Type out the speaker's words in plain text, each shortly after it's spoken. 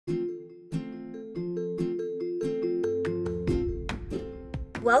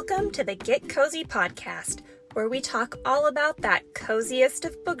Welcome to the Get Cozy podcast, where we talk all about that coziest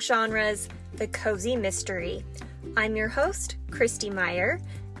of book genres, the cozy mystery. I'm your host, Christy Meyer,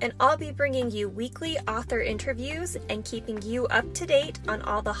 and I'll be bringing you weekly author interviews and keeping you up to date on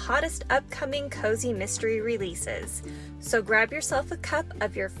all the hottest upcoming cozy mystery releases. So grab yourself a cup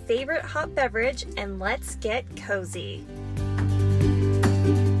of your favorite hot beverage and let's get cozy.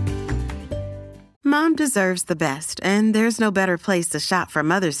 Mom deserves the best, and there's no better place to shop for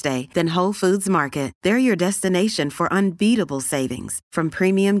Mother's Day than Whole Foods Market. They're your destination for unbeatable savings, from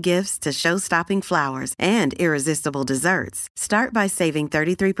premium gifts to show-stopping flowers and irresistible desserts. Start by saving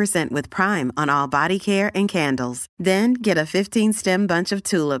 33% with Prime on all body care and candles. Then get a 15-stem bunch of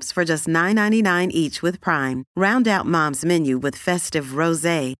tulips for just $9.99 each with Prime. Round out Mom's menu with festive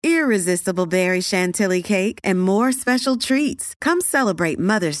rosé, irresistible berry chantilly cake, and more special treats. Come celebrate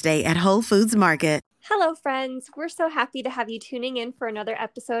Mother's Day at Whole Foods Market. Hello, friends. We're so happy to have you tuning in for another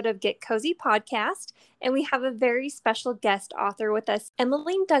episode of Get Cozy Podcast, and we have a very special guest author with us.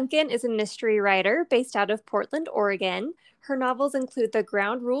 Emmeline Duncan is a mystery writer based out of Portland, Oregon. Her novels include the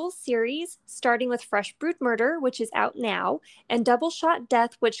Ground Rules series, starting with Fresh Brood Murder, which is out now, and Double Shot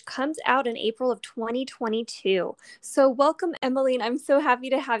Death, which comes out in April of 2022. So welcome, Emmeline. I'm so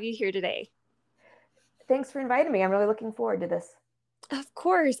happy to have you here today. Thanks for inviting me. I'm really looking forward to this. Of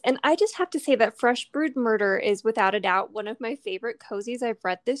course. And I just have to say that Fresh Brood Murder is without a doubt one of my favorite cozies I've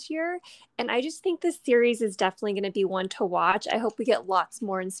read this year. And I just think this series is definitely going to be one to watch. I hope we get lots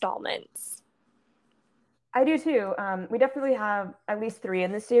more installments. I do too. We definitely have at least 3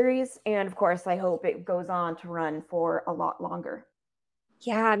 in the series. And of course, I hope it goes on to run for a lot longer.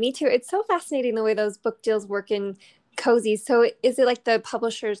 Yeah, me too. It's so fascinating the way those book deals work in cozy. So is it like the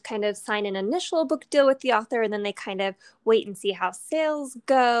publishers kind of sign an initial book deal with the author and then they kind of wait and see how sales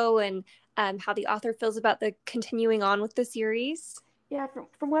go and how the author feels about the continuing on with the series? Yeah,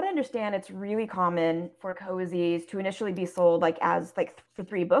 from what I understand, it's really common for cozies to initially be sold for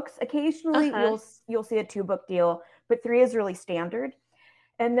 3 books. Occasionally, you'll see a 2-book deal, but 3 is really standard.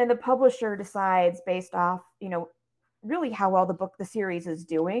 And then the publisher decides based off, really how well the series is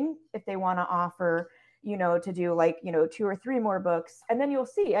doing, if they want to offer to do 2 or 3 more books. And then you'll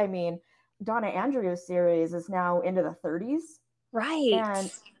see, Donna Andrews' series is now into the 30s.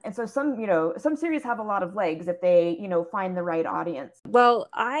 Right. And so some series have a lot of legs if they, find the right audience. Well,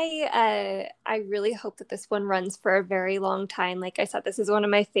 I really hope that this one runs for a very long time. Like I said, this is one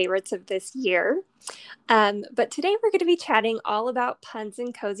of my favorites of this year. But today we're going to be chatting all about puns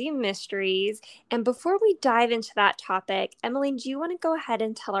and cozy mysteries. And before we dive into that topic, Emmeline, do you want to go ahead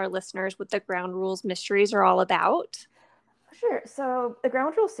and tell our listeners what the Ground Rules mysteries are all about? Sure. So the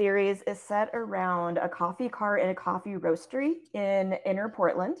Ground Rule series is set around a coffee cart and a coffee roastery in inner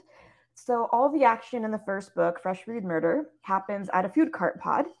Portland. So all the action in the first book, Fresh Brood Murder, happens at a food cart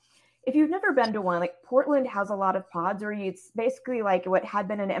pod. If you've never been to one, Portland has a lot of pods where it's basically like what had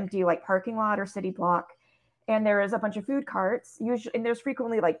been an empty parking lot or city block. And there is a bunch of food carts, usually, and there's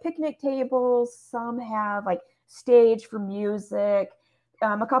frequently picnic tables. Some have stage for music.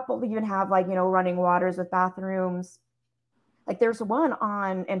 A couple even have running waters with bathrooms. There's one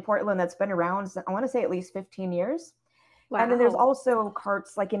in Portland that's been around, I want to say at least 15 years. Wow. And then there's also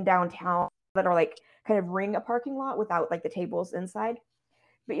carts in downtown that are kind of ring a parking lot without the tables inside.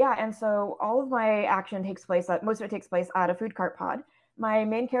 But yeah, and so all of my action most of it takes place at a food cart pod. My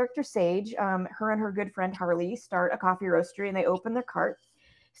main character, Sage, her and her good friend Harley start a coffee roastery and they open their cart.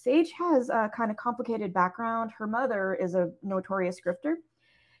 Sage has a kind of complicated background. Her mother is a notorious grifter.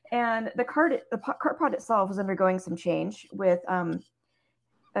 And the cart pod itself is undergoing some change with,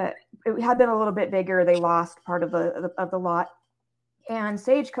 it had been a little bit bigger. They lost part of the lot. And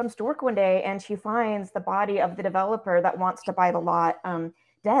Sage comes to work one day and she finds the body of the developer that wants to buy the lot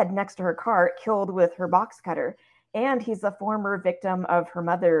dead next to her cart, killed with her box cutter. And he's a former victim of her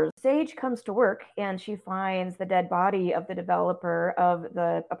mother's. Sage comes to work and she finds the dead body of the developer of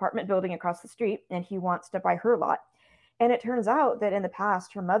the apartment building across the street, and he wants to buy her lot. And it turns out that in the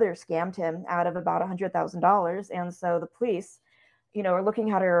past, her mother scammed him out of about $100,000. And so the police, are looking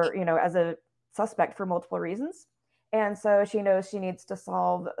at her, as a suspect for multiple reasons. And so she knows she needs to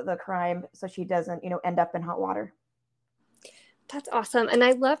solve the crime so she doesn't, end up in hot water. That's awesome. And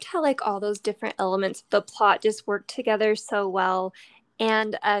I loved how all those different elements of the plot just work together so well.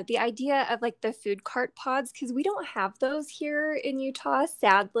 And the idea of the food cart pods, because we don't have those here in Utah,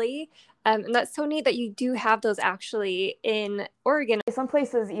 sadly. And that's so neat that you do have those actually in Oregon. Some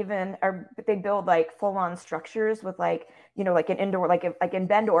places even they build full-on structures with an indoor, in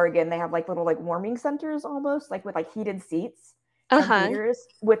Bend, Oregon, they have little warming centers almost with heated seats and heaters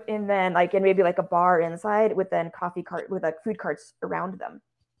and then and maybe a bar inside with then food carts around them.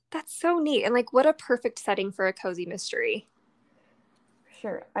 That's so neat. And like, what a perfect setting for a cozy mystery.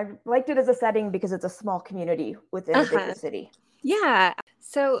 Sure. I liked it as a setting because it's a small community within a bigger Uh-huh. city. Yeah.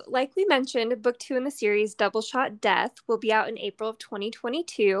 So, like we mentioned, book 2 in the series, Double Shot Death, will be out in April of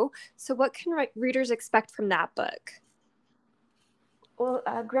 2022. So, what can readers expect from that book? Well,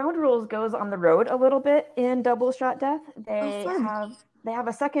 Ground Rules goes on the road a little bit in Double Shot Death. Oh, fun. They have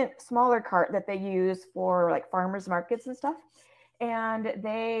a second smaller cart that they use for like farmers markets and stuff, and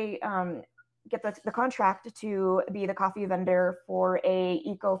they get the contract to be the coffee vendor for a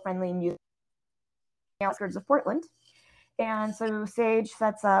eco-friendly museum outskirts of Portland. And so Sage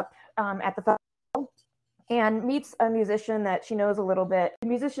sets up at the festival and meets a musician that she knows a little bit. The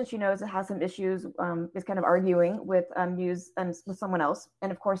musician she knows has some issues, is kind of arguing with Muse and with someone else.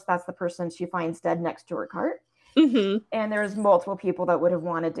 And of course, that's the person she finds dead next to her cart. Mm-hmm. And there's multiple people that would have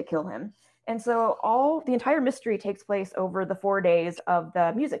wanted to kill him. And so the entire mystery takes place over the 4 days of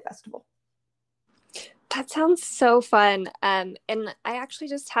the music festival. That sounds so fun. And I actually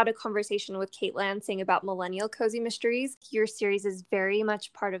just had a conversation with Kate Lansing about millennial cozy mysteries. Your series is very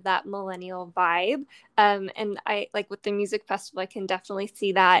much part of that millennial vibe. And I like with the music festival, I can definitely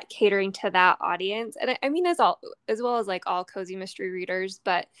see that catering to that audience. And I mean, as well as like all cozy mystery readers,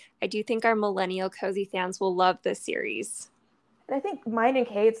 but I do think our millennial cozy fans will love this series. And I think mine and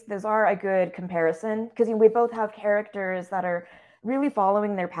Kate's, those are a good comparison because we both have characters that are really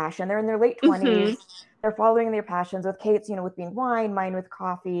following their passion. They're in their late 20s. Mm-hmm. They're following their passions. With Kate's, with being wine, mine with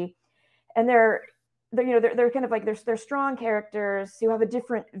coffee. And they're kind of like, they're strong characters who have a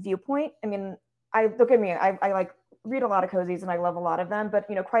different viewpoint. I mean, look at me, I like read a lot of cozies and I love a lot of them, but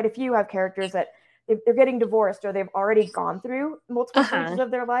quite a few have characters that they're getting divorced or they've already gone through multiple stages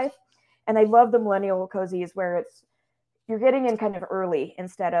of their life. And I love the millennial cozies where you're getting in kind of early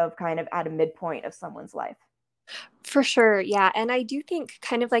instead of kind of at a midpoint of someone's life. For sure. Yeah. And I do think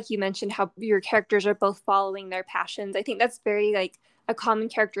kind of like you mentioned how your characters are both following their passions. I think that's very like a common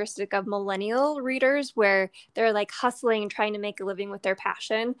characteristic of millennial readers where they're like hustling and trying to make a living with their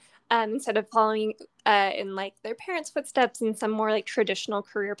passion instead of following in like their parents' footsteps in some more like traditional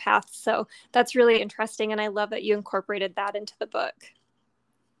career paths. So that's really interesting. And I love that you incorporated that into the book.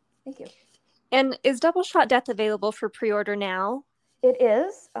 Thank you. And is Double Shot Death available for pre-order now? It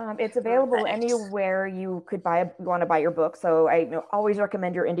is. It's available anywhere you want to buy your book. So I always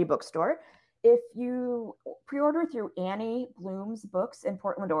recommend your indie bookstore. If you pre-order through Annie Bloom's Books in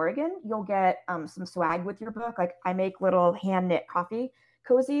Portland, Oregon, you'll get some swag with your book. Like I make little hand knit coffee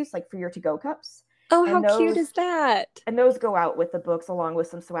cozies, like for your to-go cups. Oh, how cute is that? And those go out with the books along with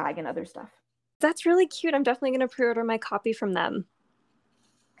some swag and other stuff. That's really cute. I'm definitely going to pre-order my copy from them.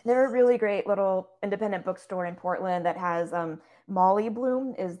 They're a really great little independent bookstore in Portland that has Molly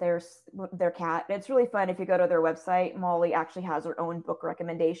Bloom is their cat. It's really fun. If you go to their website, Molly actually has her own book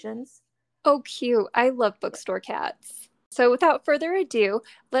recommendations. Oh, cute. I love bookstore cats. So without further ado,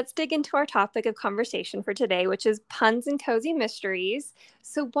 let's dig into our topic of conversation for today, which is puns and cozy mysteries.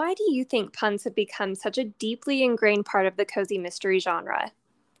 So why do you think puns have become such a deeply ingrained part of the cozy mystery genre?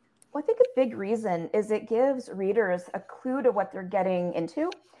 Well, I think a big reason is it gives readers a clue to what they're getting into.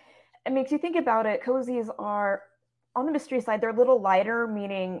 It makes you think about it. Cozies are, on the mystery side, they're a little lighter,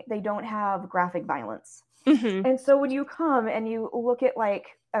 meaning they don't have graphic violence. Mm-hmm. And so when you come and you look at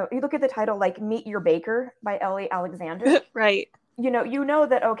the title, like Meet Your Baker by Ellie Alexander. Right. You know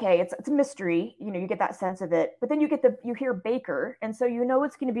that, okay, it's a mystery, you get that sense of it, but then you hear baker. And so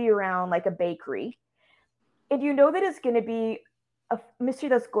it's going to be around like a bakery. And that it's going to be a mystery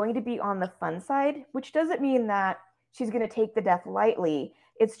that's going to be on the fun side, which doesn't mean that she's going to take the death lightly.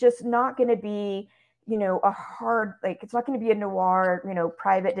 It's just not going to be, a hard, like, it's not going to be a noir,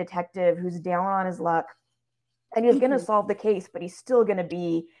 private detective who's down on his luck and he's going to solve the case, but he's still going to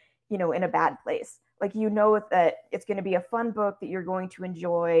be, in a bad place. Like, that it's going to be a fun book that you're going to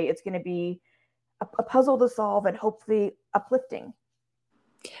enjoy. It's going to be a puzzle to solve and hopefully uplifting.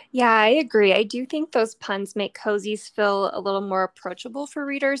 Yeah, I agree. I do think those puns make cozies feel a little more approachable for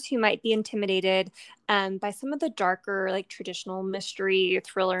readers who might be intimidated by some of the darker, like traditional mystery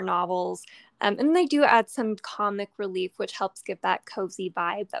thriller novels. And they do add some comic relief, which helps give that cozy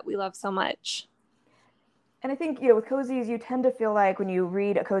vibe that we love so much. And I think, with cozies, you tend to feel like when you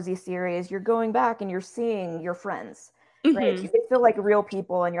read a cozy series, you're going back and you're seeing your friends, right? They feel like real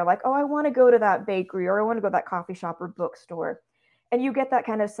people and you're like, oh, I want to go to that bakery or I want to go to that coffee shop or bookstore. And you get that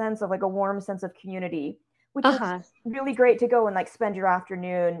kind of sense of like a warm sense of community, which is really great to go and like spend your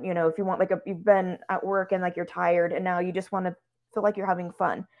afternoon, if you want you've been at work and like you're tired and now you just want to feel like you're having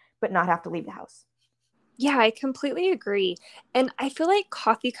fun, but not have to leave the house. Yeah, I completely agree. And I feel like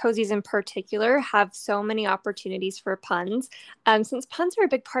coffee cozies in particular have so many opportunities for puns, since puns are a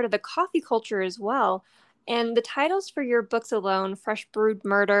big part of the coffee culture as well. And the titles for your books alone, Fresh Brewed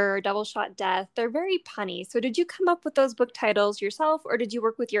Murder, Double Shot Death, they're very punny. So did you come up with those book titles yourself, or did you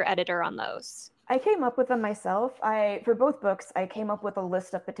work with your editor on those? I came up with them myself. For both books, I came up with a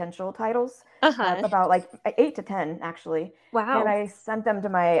list of potential titles, Uh-huh. about like 8 to 10 actually, and Wow. I sent them to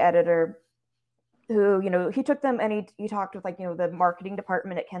my editor, who, he took them and he talked with, like, the marketing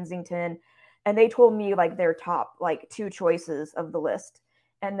department at Kensington, and they told me like their top like two choices of the list,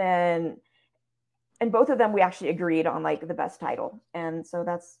 and then and both of them we actually agreed on like the best title, and so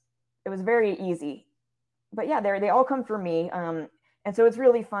it was very easy. But yeah, they all come from me, and so it's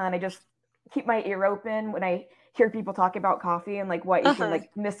really fun. I just keep my ear open when I hear people talk about coffee and like what you can Uh-huh.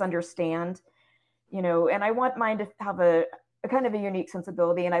 like misunderstand, and I want mine to have a kind of a unique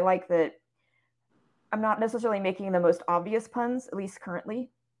sensibility, and I like that I'm not necessarily making the most obvious puns, at least currently,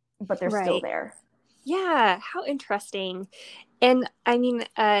 but they're still Right. there. Yeah, how interesting. And I mean,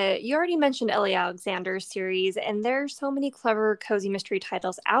 you already mentioned Ellie Alexander's series, and there are so many clever cozy mystery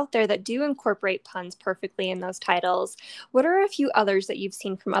titles out there that do incorporate puns perfectly in those titles. What are a few others that you've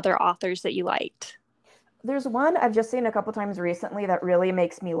seen from other authors that you liked? There's one I've just seen a couple times recently that really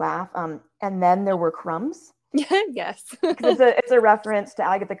makes me laugh. And then there were crumbs, Yes. because it's a reference to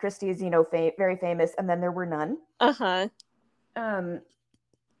Agatha Christie's, very famous. And then there were none. Uh-huh. Um,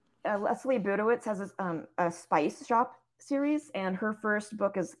 Leslie Budowitz has a spice shop series, and her first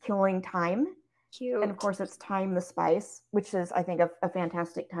book is Killing Time, and of Cute. course it's Time the Spice, which is, I think, a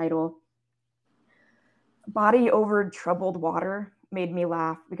fantastic title. Body Over Troubled Water made me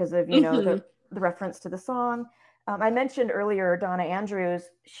laugh because of, Hmm. the reference to the song. I mentioned earlier Donna Andrews.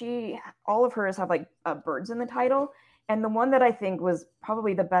 All of hers have like birds in the title, and the one that I think was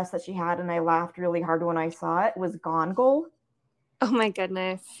probably the best that she had, and I laughed really hard when I saw it, was Gone Goal. Oh my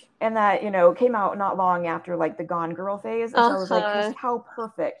goodness. And that, came out not long after like the Gone Girl phase, and so I was like, just Uh-huh. how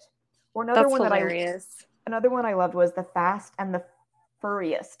perfect. Or That's hilarious. another one I loved was The Fast and the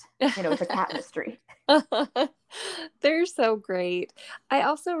Furriest. It's a cat mystery. They're so great. I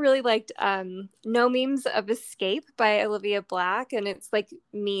also really liked No Memes of Escape by Olivia Black, and it's like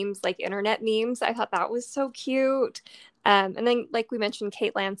memes, like internet memes. I thought that was so cute. And then, like we mentioned,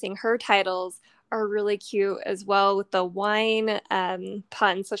 Kate Lansing, her titles are really cute as well with the wine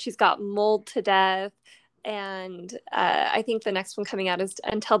pun. So she's got Mold to Death. And I think the next one coming out is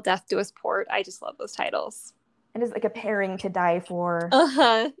Until Death Do Us Part. I just love those titles. And it's like a pairing to die for.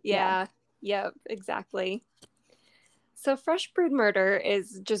 Uh-huh. Yeah. Yeah. Yep, exactly. So, Fresh Brewed Murder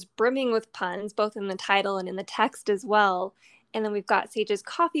is just brimming with puns, both in the title and in the text as well. And then we've got Sage's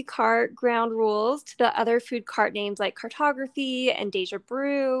Coffee Cart, Ground Rules, to the other food cart names like Cartography and Deja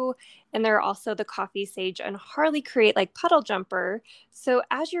Brew. And there are also the Coffee Sage and Harley create like Puddle Jumper. So,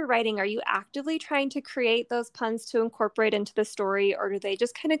 as you're writing, are you actively trying to create those puns to incorporate into the story, or do they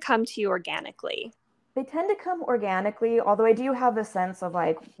just kind of come to you organically? They tend to come organically, although I do have a sense of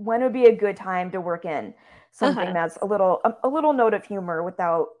like when would be a good time to work in something Uh-huh. that's a little note of humor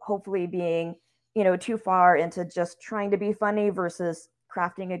without hopefully being, too far into just trying to be funny versus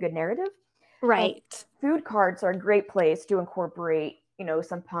crafting a good narrative. Uh, Right. Food carts are a great place to incorporate,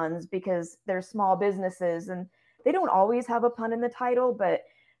 some puns, because they're small businesses and they don't always have a pun in the title, but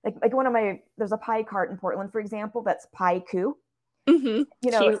like there's a pie cart in Portland, for example, that's Pie Coup. Mm-hmm.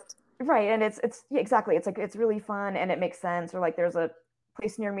 You know, Cute. right, and it's yeah, exactly. It's like it's really fun and it makes sense. Or like there's a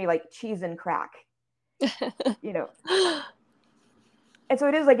place near me like Cheese and Crack, you know. And so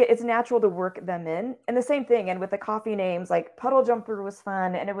it is like it's natural to work them in. And the same thing, and with the coffee names, like Puddle Jumper was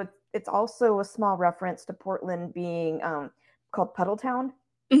fun, and it's also a small reference to Portland being called Puddle Town.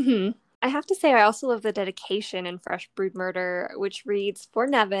 Hmm. I have to say, I also love the dedication in Fresh Brewed Murder, which reads, For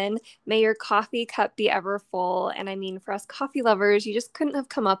Nevin, may your coffee cup be ever full. And I mean, for us coffee lovers, you just couldn't have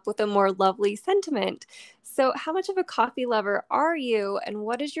come up with a more lovely sentiment. So, how much of a coffee lover are you, and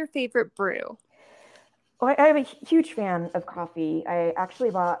what is your favorite brew? Well, I'm a huge fan of coffee. I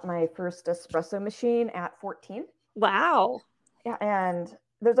actually bought my first espresso machine at 14. Wow. Yeah, and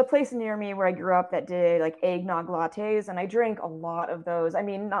there's a place near me where I grew up that did like eggnog lattes, and I drank a lot of those. I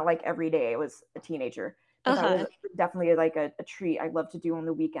mean, not like every day. I was a teenager, but that was Uh-huh. definitely like a treat I love to do on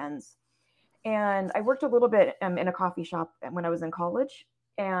the weekends. And I worked a little bit in a coffee shop when I was in college,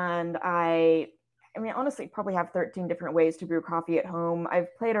 and I mean, honestly, probably have 13 different ways to brew coffee at home.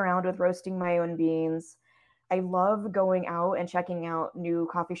 I've played around with roasting my own beans. I love going out and checking out new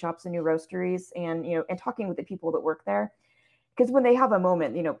coffee shops and new roasteries, and and talking with the people that work there, because when they have a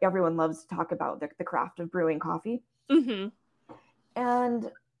moment, everyone loves to talk about the craft of brewing coffee. Hmm.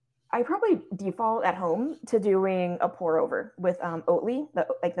 And I probably default at home to doing a pour over with Oatly,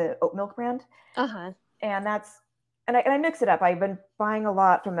 the oat milk brand. Uh-huh. And I mix it up. I've been buying a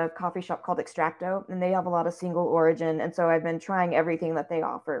lot from a coffee shop called Extracto, and they have a lot of single origin. And so I've been trying everything that they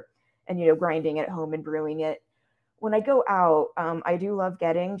offer and, grinding it at home and brewing it. When I go out, I do love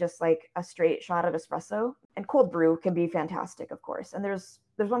getting just like a straight shot of espresso, and cold brew can be fantastic, of course. And there's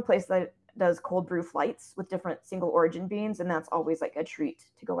one place that does cold brew flights with different single origin beans, and that's always like a treat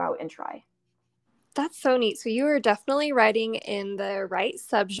to go out and try. That's so neat. So you are definitely writing in the right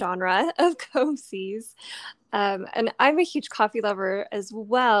subgenre of cozies. And I'm a huge coffee lover as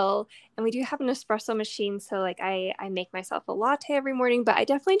well. And we do have an espresso machine. So like I make myself a latte every morning, but I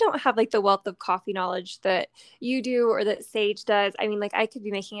definitely don't have like the wealth of coffee knowledge that you do or that Sage does. I mean, like I could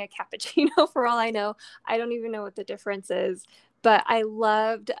be making a cappuccino for all I know. I don't even know what the difference is. But I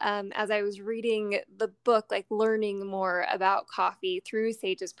loved, as I was reading the book, like learning more about coffee through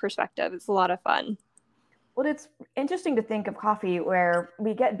Sage's perspective. It's a lot of fun. Well, it's interesting to think of coffee where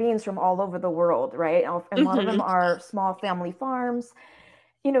we get beans from all over the world, right? And a lot of them Mm-hmm. are small family farms,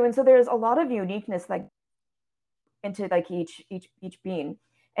 and so there's a lot of uniqueness like into like each bean.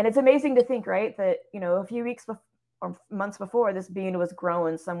 And it's amazing to think, right, that a few weeks or months before, this bean was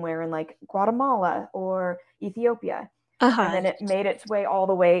grown somewhere in like Guatemala or Ethiopia, and Uh-huh. then it made its way all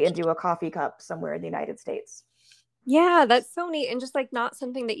the way into a coffee cup somewhere in the United States. Yeah, that's so neat. And just like not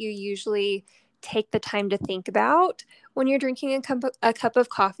something that you usually take the time to think about when you're drinking a cup of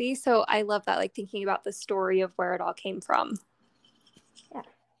coffee. So I love that, like thinking about the story of where it all came from. Yeah.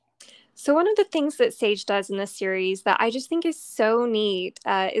 So one of the things that Sage does in this series that I just think is so neat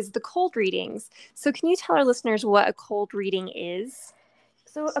is the cold readings. So can you tell our listeners what a cold reading is?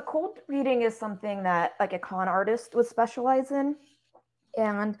 So a cold reading is something that like a con artist would specialize in.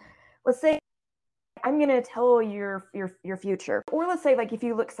 And let's say I'm going to tell your future. Or let's say like if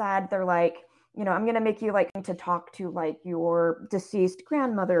you look sad, they're like, I'm going to make you like to talk to like your deceased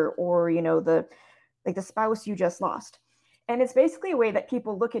grandmother or, the spouse you just lost. And it's basically a way that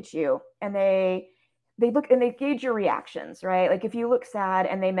people look at you and they look and they gauge your reactions, right? Like if you look sad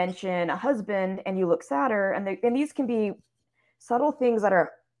and they mention a husband and you look sadder, and these can be subtle things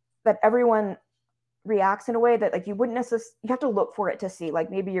that everyone reacts in a way that like you wouldn't necessarily, you have to look for it to see,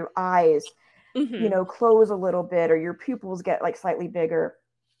 like maybe your eyes Mm-hmm. close a little bit or your pupils get like slightly bigger,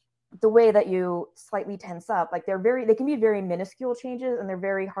 the way that you slightly tense up, like they can be very minuscule changes, and they're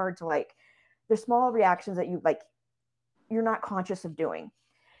very hard to like, they're small reactions that you're not conscious of doing.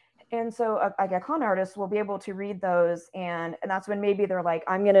 And so a con artist will be able to read those, and that's when maybe they're like,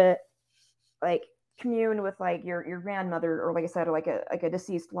 I'm gonna like commune with like your grandmother, or like I said, or like a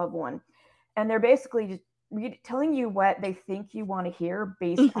deceased loved one, and they're basically just telling you what they think you want to hear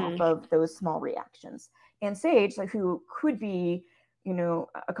based off Mm-hmm. of those small reactions. And Sage, like who could be,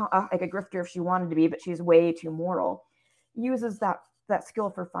 like a grifter if she wanted to be, but she's way too moral, uses that skill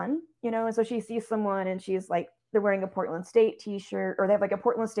for fun, And so she sees someone and she's like, they're wearing a Portland State T-shirt, or they have like a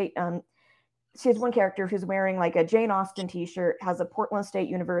Portland State. She has one character who's wearing like a Jane Austen T-shirt, has a Portland State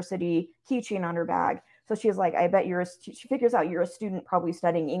University keychain on her bag. So she's like, I bet she figures out you're a student probably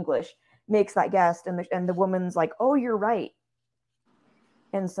studying English, makes that guess, and the woman's like, oh, you're right.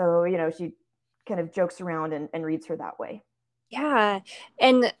 And so, she kind of jokes around and reads her that way. Yeah.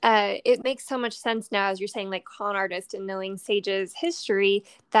 And it makes so much sense now, as you're saying, like con artist and knowing Sage's history,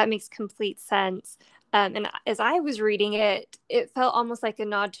 that makes complete sense. And as I was reading it, it felt almost like a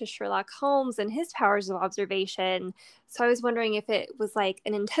nod to Sherlock Holmes and his powers of observation. So I was wondering if it was like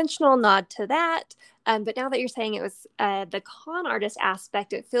an intentional nod to that. But now that you're saying it was the con artist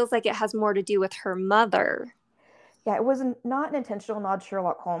aspect, it feels like it has more to do with her mother. Yeah, it was not an intentional nod to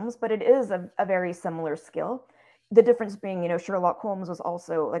Sherlock Holmes, but it is a very similar skill. The difference being, Sherlock Holmes was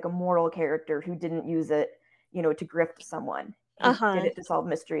also like a moral character who didn't use it, to grift someone. He did Uh-huh. it to solve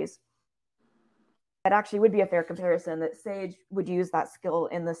mysteries. That actually would be a fair comparison, that Sage would use that skill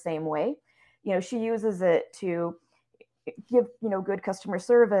in the same way. She uses it to give, good customer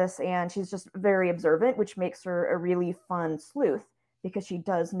service, and she's just very observant, which makes her a really fun sleuth because she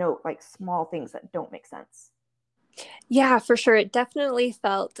does note like small things that don't make sense. Yeah, for sure. It definitely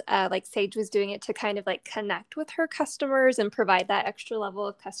felt like Sage was doing it to kind of like connect with her customers and provide that extra level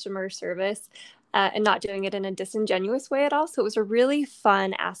of customer service, and not doing it in a disingenuous way at all. So it was a really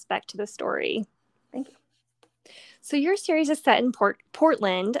fun aspect to the story. Thank you. So your series is set in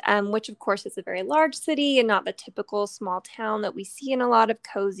Portland, which of course is a very large city and not the typical small town that we see in a lot of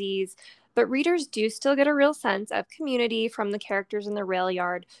cozies. But readers do still get a real sense of community from the characters in the rail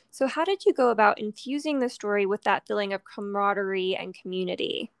yard. So how did you go about infusing the story with that feeling of camaraderie and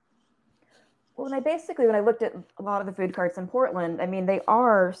community? Well, when I looked at a lot of the food carts in Portland, I mean, they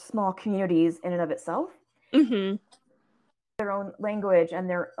are small communities in and of itself, Mm-hmm. their own language and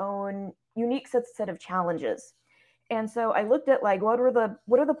their own unique set of challenges. And so I looked at like what are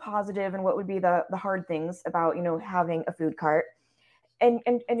the positive and what would be the hard things about, you know, having a food cart. And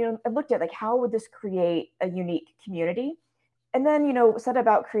you know, I looked at like how would this create a unique community? And then, you know, set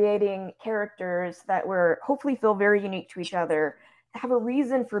about creating characters that were hopefully feel very unique to each other, have a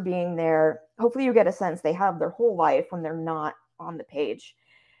reason for being there. Hopefully you get a sense they have their whole life when they're not on the page.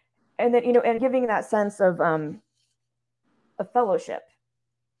 And then, you know, and giving that sense of fellowship.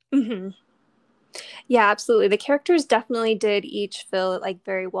 Mm-hmm. Yeah, absolutely. The characters definitely did each feel like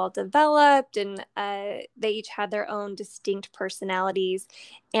very well developed, and they each had their own distinct personalities.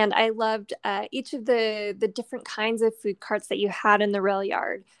 And I loved each of the different kinds of food carts that you had in the rail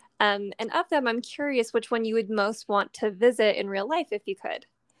yard. And of them, I'm curious which one you would most want to visit in real life if you could.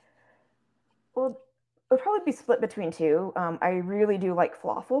 Well, it would probably be split between two. I really do like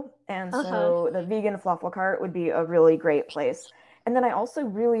falafel, and Uh-huh. so the vegan falafel cart would be a really great place. And then I also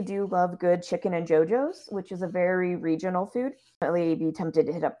really do love good chicken and JoJo's, which is a very regional food. Definitely be tempted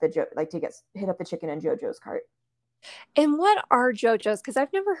to hit up hit up the chicken and JoJo's cart. And what are JoJo's? Because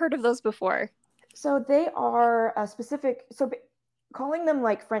I've never heard of those before. So they are a specific. Calling them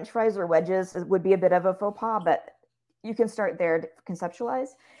like French fries or wedges would be a bit of a faux pas, but you can start there to conceptualize.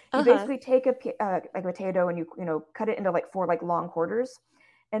 You Uh-huh. basically take like a potato and you know cut it into like four like long quarters,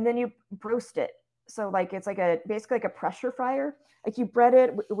 and then you roast it. So like it's like a basically like a pressure fryer. Like you bread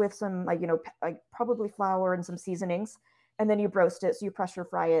it with some like you know like probably flour and some seasonings, and then you roast it. So you pressure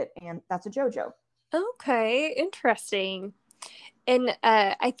fry it, and that's a JoJo. Okay, interesting. And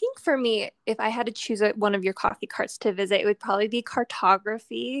I think for me, if I had to choose one of your coffee carts to visit, it would probably be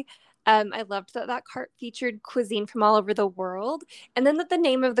Cartography. I loved that that cart featured cuisine from all over the world. And then that the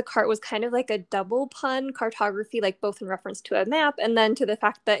name of the cart was kind of like a double pun, cartography, like both in reference to a map and then to the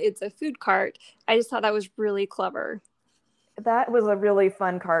fact that it's a food cart. I just thought that was really clever. That was a really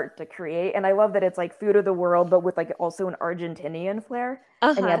fun cart to create, and I love that it's like food of the world, but with like also an Argentinian flair.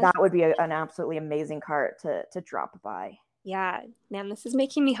 And yeah, Uh-huh. that would be an absolutely amazing cart to drop by. Yeah, man, this is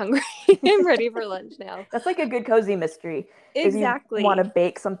making me hungry. I'm ready for lunch now. That's like a good cozy mystery. Is you want to Exactly.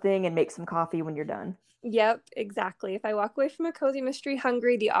 bake something and make some coffee when you're done. Yep, exactly. If I walk away from a cozy mystery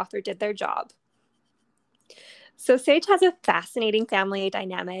hungry, the author did their job. So Sage has a fascinating family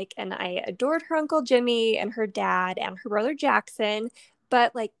dynamic, and I adored her Uncle Jimmy and her dad and her brother Jackson.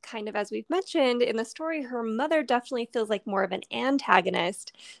 But, like, kind of as we've mentioned in the story, her mother definitely feels like more of an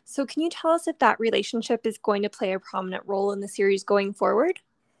antagonist. So, can you tell us if that relationship is going to play a prominent role in the series going forward?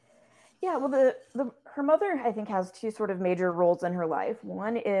 Yeah, well, the her mother I think has two sort of major roles in her life.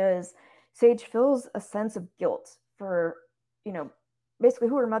 One is Sage feels a sense of guilt for you know basically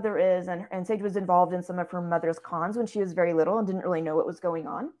who her mother is, and Sage was involved in some of her mother's cons when she was very little and didn't really know what was going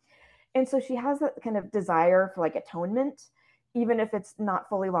on. And so she has that kind of desire for like atonement, even if it's not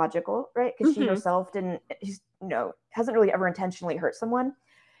fully logical, right? Because she Mm-hmm. herself didn't, she's, you know, hasn't really ever intentionally hurt someone.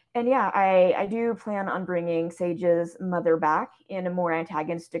 And yeah, I do plan on bringing Sage's mother back in a more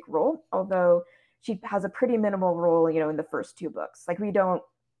antagonistic role, although she has a pretty minimal role, you know, in the first two books. Like we don't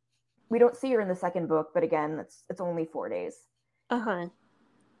see her in the second book, but again, it's only 4 days. Uh huh.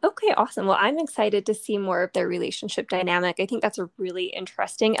 Okay, awesome. Well, I'm excited to see more of their relationship dynamic. I think that's a really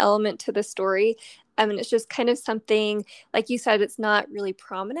interesting element to the story. And it's just kind of something, like you said, it's not really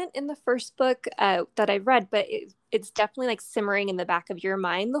prominent in the first book that I read, but it's definitely like simmering in the back of your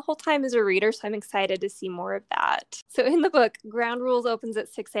mind the whole time as a reader. So I'm excited to see more of that. So in the book, Ground Rules opens at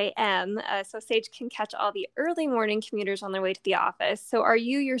 6 a.m. So Sage can catch all the early morning commuters on their way to the office. So are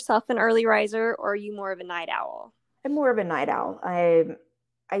you yourself an early riser or are you more of a night owl? I'm more of a night owl. I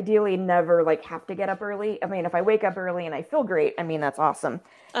ideally never like have to get up early. I mean, if I wake up early and I feel great, I mean that's awesome.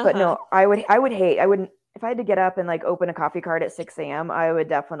 Uh But huh. no, I wouldn't if I had to get up and like open a coffee cart at 6 a.m., I would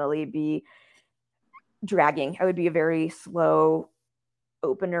definitely be dragging. I would be a very slow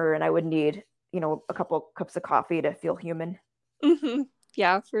opener and I would need, you know, a couple cups of coffee to feel human. Hmm.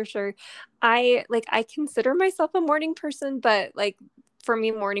 Yeah, for sure. I consider myself a morning person, but like for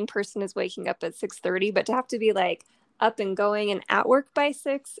me, morning person is waking up at 6:30, but to have to be like up and going and at work by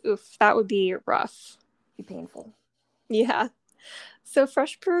 6, oof, that would be rough. Be painful. Yeah. So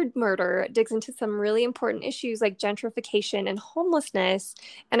Fresh Brewed Murder digs into some really important issues like gentrification and homelessness.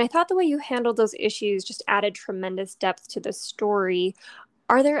 And I thought the way you handled those issues just added tremendous depth to the story.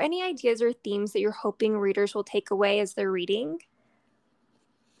 Are there any ideas or themes that you're hoping readers will take away as they're reading?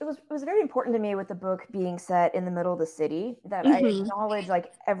 It was very important to me with the book being set in the middle of the city that I Hmm. acknowledge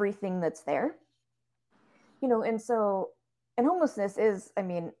like everything that's there. You know, and so and homelessness is, I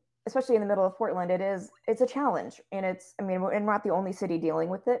mean, especially in the middle of Portland, it's a challenge, and we're not the only city dealing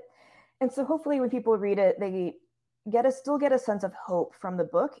with it. And so hopefully when people read it, they still get a sense of hope from the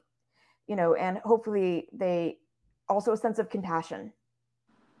book, and hopefully they also a sense of compassion.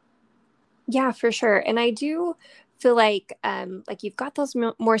 Yeah, for sure. And I do feel like you've got those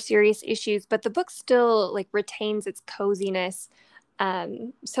more serious issues, but the book still like retains its coziness.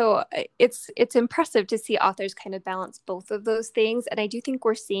 So it's impressive to see authors kind of balance both of those things. And I do think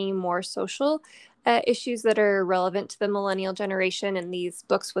we're seeing more social issues that are relevant to the millennial generation in these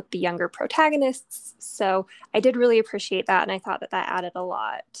books with the younger protagonists. So I did really appreciate that. And I thought that added a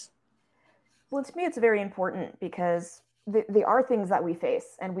lot. Well, to me, it's very important because they are things that we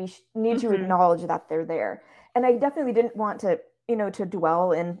face, and we need to acknowledge that they're there. And I definitely didn't want to, to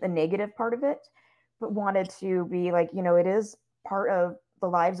dwell in the negative part of it, but wanted to be like, it is part of the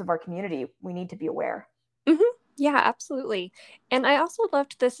lives of our community. We need to be aware. Mm-hmm. Yeah, absolutely. And I also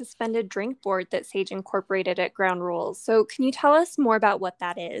loved the suspended drink board that Sage incorporated at Ground Rules. So can you tell us more about what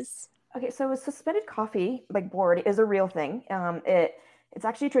that is? Okay, so a suspended coffee board is a real thing. It's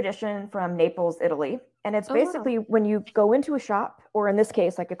actually a tradition from Naples, Italy. And it's basically when you go into a shop, or in this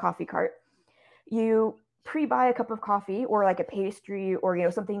case, like a coffee cart, you pre-buy a cup of coffee or like a pastry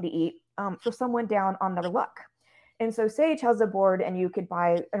or, something to eat for someone down on their luck. And so Sage has a board, and you could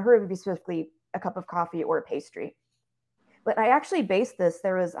buy, her would be specifically a cup of coffee or a pastry. But I actually based this,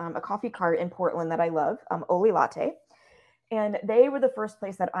 there was a coffee cart in Portland that I love, Oli Latte. And they were the first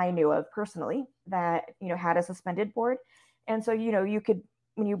place that I knew of personally that, had a suspended board. And so, you could,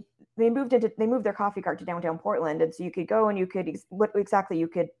 they moved their coffee cart to downtown Portland. And so you could go and you could,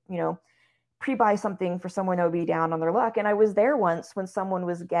 pre-buy something for someone that would be down on their luck. And I was there once when someone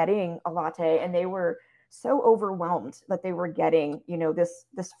was getting a latte, and they were so overwhelmed that they were getting, this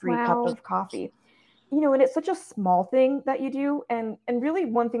free cup of coffee. And it's such a small thing that you do. And really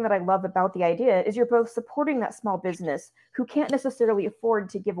one thing that I love about the idea is you're both supporting that small business who can't necessarily afford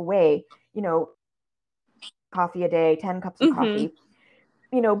to give away, coffee a day, 10 cups of coffee,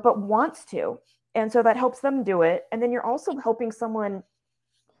 but wants to. And so that helps them do it. And then you're also helping someone,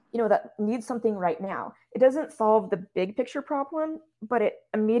 that needs something right now. It doesn't solve the big picture problem, but it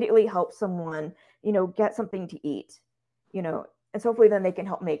immediately helps someone, get something to eat, and so hopefully then they can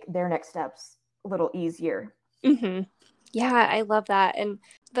help make their next steps a little easier. Mm-hmm. Yeah, I love that. And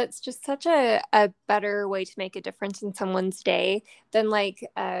that's just such a better way to make a difference in someone's day than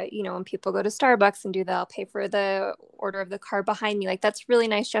when people go to Starbucks and I'll pay for the order of the car behind me. Like, that's really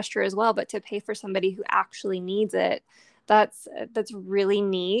nice gesture as well, but to pay for somebody who actually needs it, that's really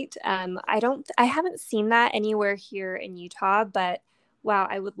neat. I haven't seen that anywhere here in Utah, but wow,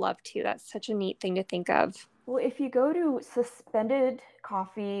 I would love to. That's such a neat thing to think of. Well, if you go to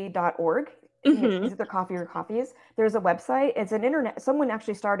suspendedcoffee.org, either coffee or coffees, there's a website. It's an someone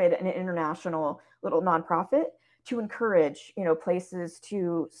actually started an international little nonprofit to encourage, places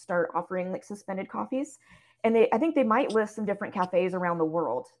to start offering like suspended coffees. And I think they might list some different cafes around the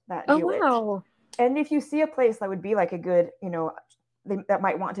world that do it. And if you see a place that would be like a good, that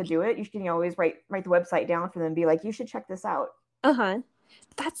might want to do it, you should always write the website down for them and be like, you should check this out.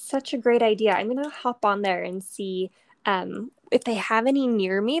 That's such a great idea. I'm going to hop on there and see if they have any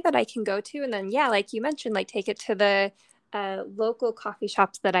near me that I can go to. And then, yeah, like you mentioned, like take it to the local coffee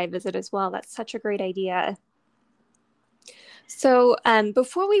shops that I visit as well. That's such a great idea. So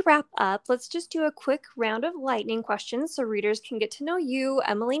before we wrap up, let's just do a quick round of lightning questions so readers can get to know you,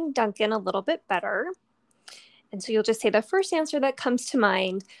 Emmeline Duncan, a little bit better. And so you'll just say the first answer that comes to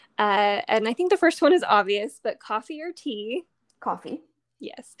mind. And I think the first one is obvious, but coffee or tea? Coffee.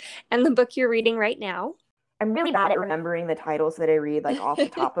 Yes. And the book you're reading right now? I'm really bad at remembering the titles that I read like off the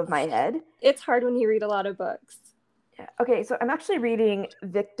top of my head. It's hard when you read a lot of books. Yeah. Okay, so I'm actually reading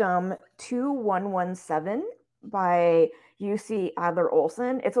Victim 2117 by UC Adler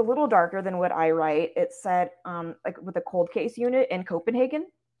Olsen. It's a little darker than what I write. It's set with a cold case unit in Copenhagen.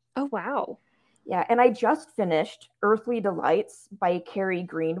 Oh, wow. Yeah, and I just finished Earthly Delights by Carrie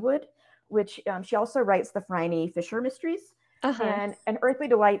Greenwood, which she also writes the Phryne Fisher mysteries. And Earthly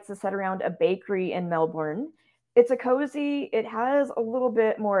Delights is set around a bakery in Melbourne. It's a cozy, it has a little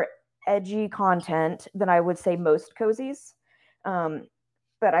bit more edgy content than I would say most cozies.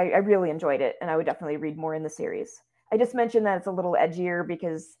 But I really enjoyed it, and I would definitely read more in the series. I just mentioned that it's a little edgier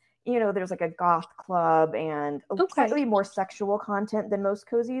because, there's like a goth club and slightly more sexual content than most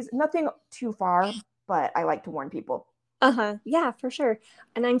cozies. Nothing too far, but I like to warn people. Yeah, for sure.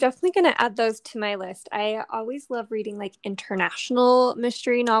 And I'm definitely going to add those to my list. I always love reading like international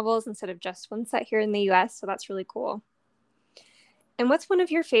mystery novels instead of just ones set here in the US. So that's really cool. And what's one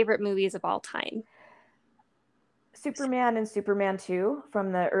of your favorite movies of all time? Superman and Superman 2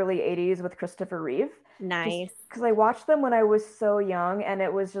 from the early 80s with Christopher Reeve. Nice. Because I watched them when I was so young, and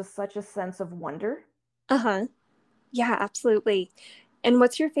it was just such a sense of wonder. Uh-huh. Yeah, absolutely. And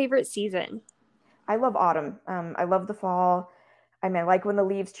what's your favorite season? I love autumn. I love the fall. I mean, I like when the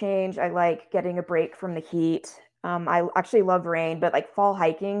leaves change. I like getting a break from the heat. I actually love rain, but like fall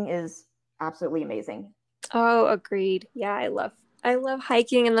hiking is absolutely amazing. Oh, agreed. Yeah, I love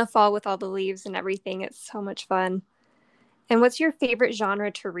hiking in the fall with all the leaves and everything. It's so much fun. And what's your favorite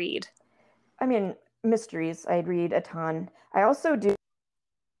genre to read? I mean, mysteries, I read a ton. I also do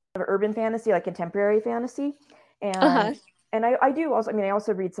urban fantasy, like contemporary fantasy. Uh-huh. And I do also, I mean, I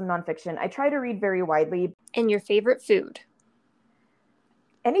also read some nonfiction. I try to read very widely. And your favorite food?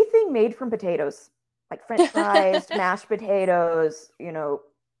 Anything made from potatoes, like French fries, mashed potatoes,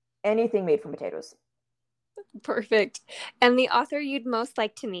 anything made from potatoes. Perfect. And the author you'd most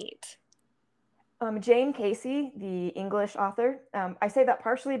like to meet? Jane Casey, the English author. I say that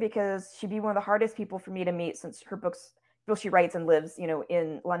partially because she'd be one of the hardest people for me to meet since her books, well, she writes and lives,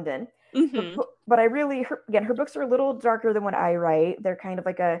 in London. Mm-hmm. But her books are a little darker than what I write. They're kind of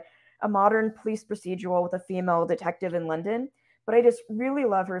like a modern police procedural with a female detective in London. But I just really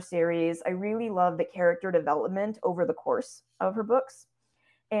love her series. I really love the character development over the course of her books.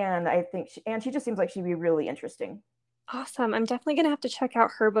 And I think she just seems like she'd be really interesting. Awesome. I'm definitely going to have to check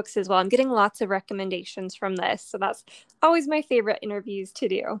out her books as well. I'm getting lots of recommendations from this. So that's always my favorite interviews to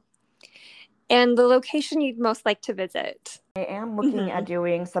do. And the location you'd most like to visit? I am looking at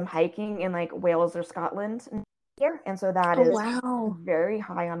doing some hiking in like Wales or Scotland here. And so that is very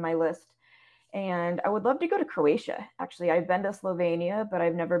high on my list. And I would love to go to Croatia. Actually, I've been to Slovenia, but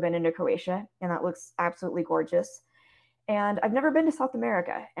I've never been into Croatia. And that looks absolutely gorgeous. And I've never been to South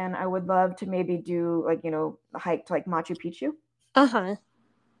America, and I would love to maybe do a hike to like Machu Picchu. Uh-huh.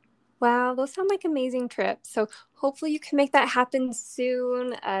 Wow, those sound like amazing trips. So hopefully you can make that happen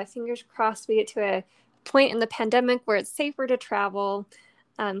soon. Fingers crossed we get to a point in the pandemic where it's safer to travel,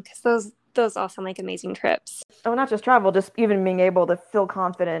 because those all sound like amazing trips. Oh, not just travel, just even being able to feel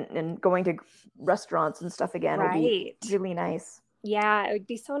confident and going to restaurants and stuff again would be really nice. Yeah, it would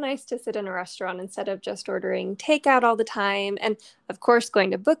be so nice to sit in a restaurant instead of just ordering takeout all the time. And of course, going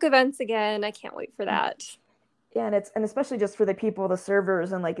to book events again. I can't wait for that. Yeah, and especially just for the people, the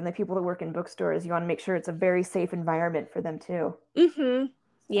servers, and the people that work in bookstores, you want to make sure it's a very safe environment for them too. Mm-hmm.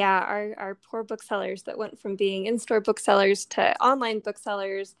 Yeah, our poor booksellers that went from being in-store booksellers to online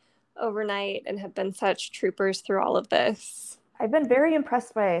booksellers overnight and have been such troopers through all of this. I've been very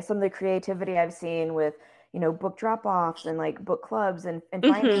impressed by some of the creativity I've seen with book drop-offs and like book clubs and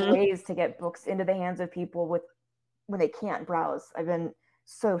finding ways to get books into the hands of people when they can't browse. I've been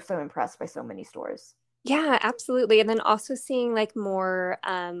so impressed by so many stores. Yeah, absolutely. And then also seeing like more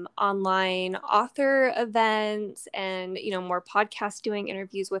online author events and, more podcasts doing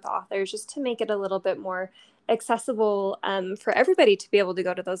interviews with authors just to make it a little bit more accessible for everybody to be able to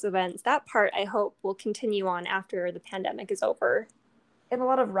go to those events. That part I hope will continue on after the pandemic is over. And a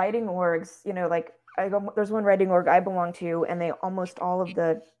lot of writing orgs, there's one writing org I belong to, and they almost all of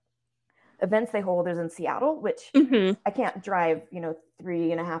the events they hold is in Seattle, which I can't drive,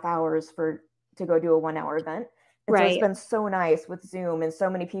 3.5 hours to go do a 1-hour event. And so it's been so nice with Zoom, and so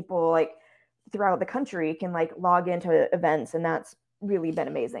many people like throughout the country can like log into events, and that's really been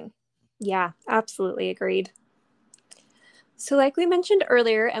amazing. Yeah, absolutely agreed. So like we mentioned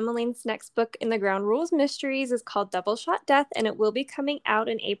earlier, Emmeline's next book in the Ground Rules Mysteries is called Double Shot Death, and it will be coming out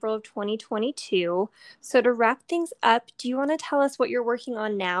in April of 2022. So to wrap things up, do you want to tell us what you're working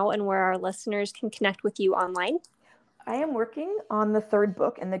on now and where our listeners can connect with you online? I am working on the third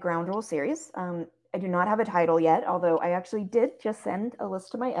book in the Ground Rules series. I do not have a title yet, although I actually did just send a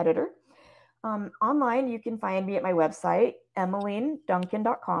list to my editor. Online, you can find me at my website,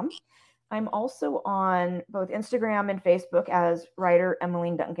 emmelineduncan.com. I'm also on both Instagram and Facebook as writer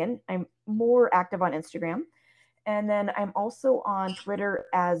Emmeline Duncan. I'm more active on Instagram. And then I'm also on Twitter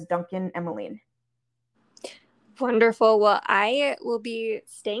as Duncan Emmeline. Wonderful. Well, I will be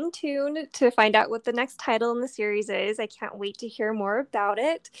staying tuned to find out what the next title in the series is. I can't wait to hear more about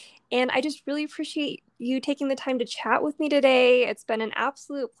it. And I just really appreciate you taking the time to chat with me today. It's been an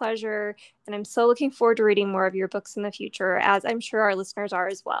absolute pleasure. And I'm so looking forward to reading more of your books in the future, as I'm sure our listeners are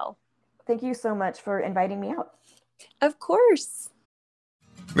as well. Thank you so much for inviting me out. Of course.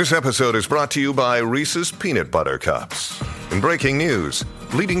 This episode is brought to you by Reese's Peanut Butter Cups. In breaking news,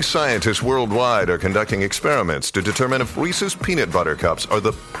 leading scientists worldwide are conducting experiments to determine if Reese's Peanut Butter Cups are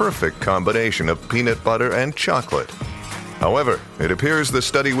the perfect combination of peanut butter and chocolate. However, it appears the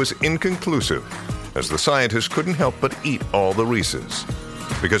study was inconclusive, as the scientists couldn't help but eat all the Reese's.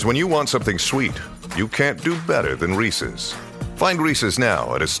 Because when you want something sweet, You can't do better than Reese's. Find Reese's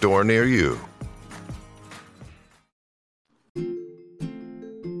now at a store near you.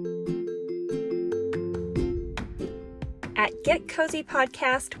 At Get Cozy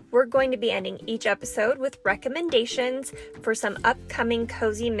Podcast, we're going to be ending each episode with recommendations for some upcoming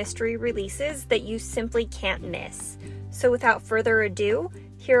cozy mystery releases that you simply can't miss. So without further ado,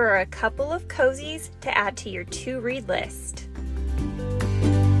 here are a couple of cozies to add to your to-read list.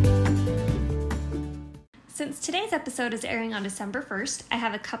 Since today's episode is airing on December 1st, I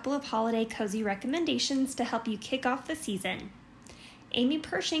have a couple of holiday cozy recommendations to help you kick off the season. Amy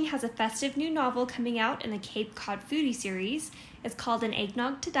Pershing has a festive new novel coming out in the Cape Cod Foodie series. It's called An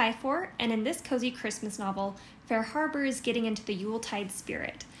Eggnog to Die For, and in this cozy Christmas novel, Fair Harbor is getting into the Yuletide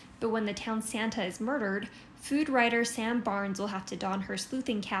spirit. But when the town Santa is murdered, food writer Sam Barnes will have to don her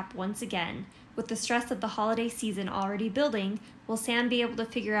sleuthing cap once again. With the stress of the holiday season already building, will Sam be able to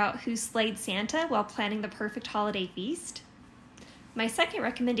figure out who slayed Santa while planning the perfect holiday feast? My second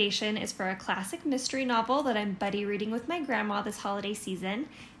recommendation is for a classic mystery novel that I'm buddy reading with my grandma this holiday season,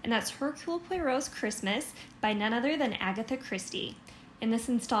 and that's Hercule Poirot's Christmas by none other than Agatha Christie. In this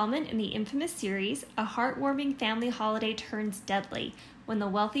installment in the infamous series, a heartwarming family holiday turns deadly when the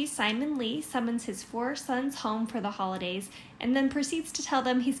wealthy Simon Lee summons his 4 sons home for the holidays and then proceeds to tell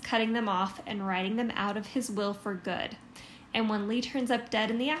them he's cutting them off and writing them out of his will for good. And when Lee turns up dead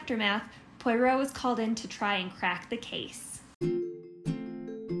in the aftermath, Poirot is called in to try and crack the case.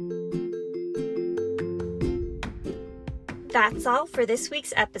 That's all for this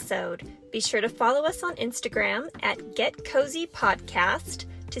week's episode. Be sure to follow us on Instagram at Get Cozy Podcast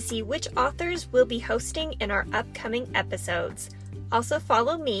to see which authors we'll be hosting in our upcoming episodes. Also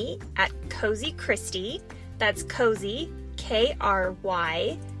follow me at Cozy Christie, that's Cozy,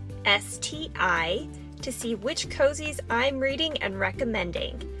 K-R-Y-S-T-I, to see which cozies I'm reading and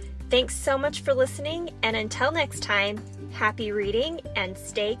recommending. Thanks so much for listening, and until next time, happy reading and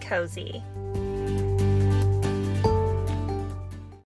stay cozy.